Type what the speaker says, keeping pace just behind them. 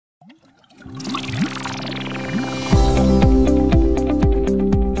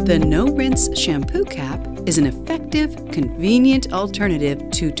The no-rinse shampoo cap is an effective, convenient alternative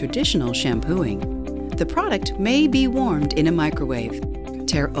to traditional shampooing. The product may be warmed in a microwave.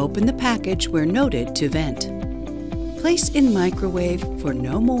 Tear open the package where noted to vent. Place in microwave for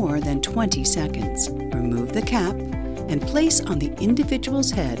no more than 20 seconds. Remove the cap and place on the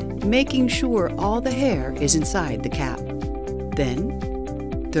individual's head, making sure all the hair is inside the cap.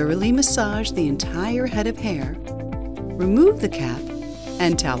 Then, thoroughly massage the entire head of hair, remove the cap,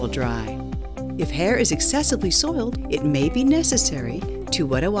 and towel dry. If hair is excessively soiled, it may be necessary to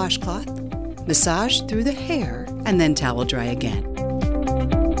wet a washcloth, massage through the hair, and then towel dry again.